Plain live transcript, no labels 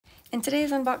In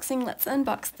today's unboxing, let's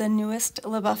unbox the newest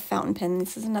LeBoeuf fountain pen.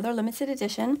 This is another limited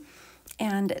edition,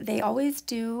 and they always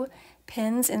do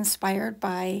pens inspired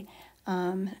by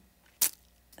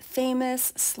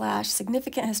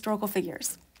famous/significant historical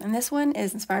figures. And this one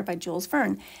is inspired by Jules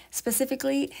Verne,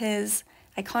 specifically his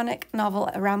iconic novel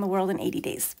Around the World in 80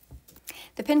 Days.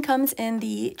 The pen comes in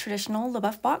the traditional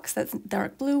LeBoeuf box that's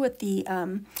dark blue with the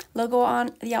logo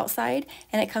on the outside,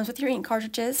 and it comes with your ink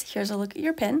cartridges. Here's a look at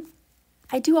your pen.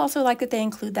 I do also like that they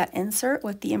include that insert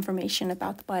with the information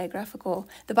about the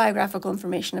biographical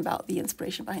information about the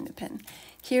inspiration behind the pen.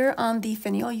 Here on the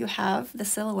finial, you have the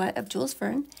silhouette of Jules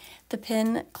Verne. The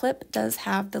pen clip does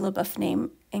have the LeBoeuf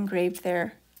name engraved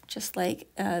there, just like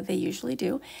they usually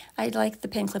do. I like the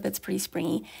pen clip, it's pretty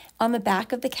springy. On the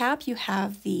back of the cap, you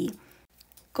have the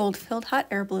gold-filled hot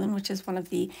air balloon, which is one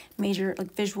of the major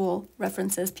visual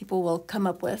references people will come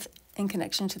up with in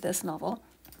connection to this novel.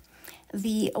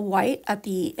 The white at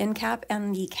the end cap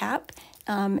and the cap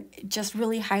just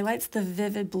really highlights the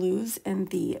vivid blues in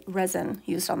the resin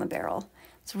used on the barrel.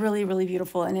 It's really, really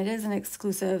beautiful, and it is an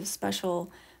exclusive,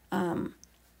 special,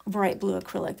 bright blue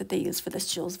acrylic that they use for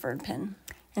this Jules Verne pen.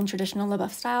 In traditional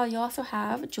LeBoeuf style, you also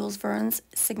have Jules Verne's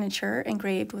signature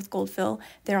engraved with gold fill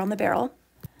there on the barrel.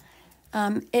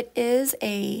 It is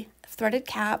a threaded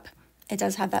cap. It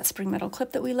does have that spring metal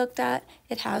clip that we looked at.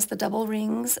 It has the double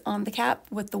rings on the cap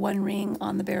with the one ring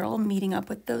on the barrel meeting up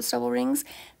with those double rings.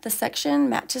 The section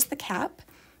matches the cap,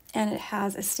 and it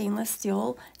has a stainless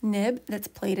steel nib that's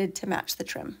plated to match the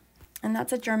trim. And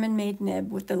that's a German-made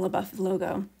nib with the LeBoeuf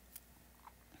logo.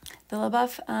 The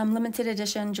LeBoeuf limited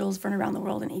edition Jules Verne Around the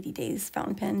World in 80 Days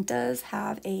fountain pen does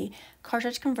have a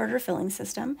cartridge converter filling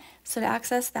system. So to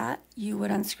access that, you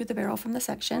would unscrew the barrel from the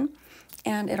section,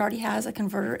 and it already has a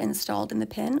converter installed in the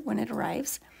pen when it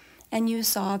arrives. And you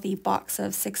saw the box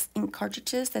of 6 ink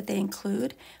cartridges that they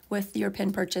include with your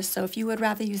pen purchase. So if you would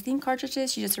rather use the ink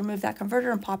cartridges, you just remove that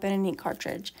converter and pop in an ink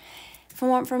cartridge. For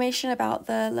more information about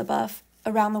the LeBoeuf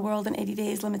Around the World in 80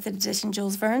 Days limited edition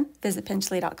Jules Verne, visit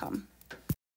pinchly.com.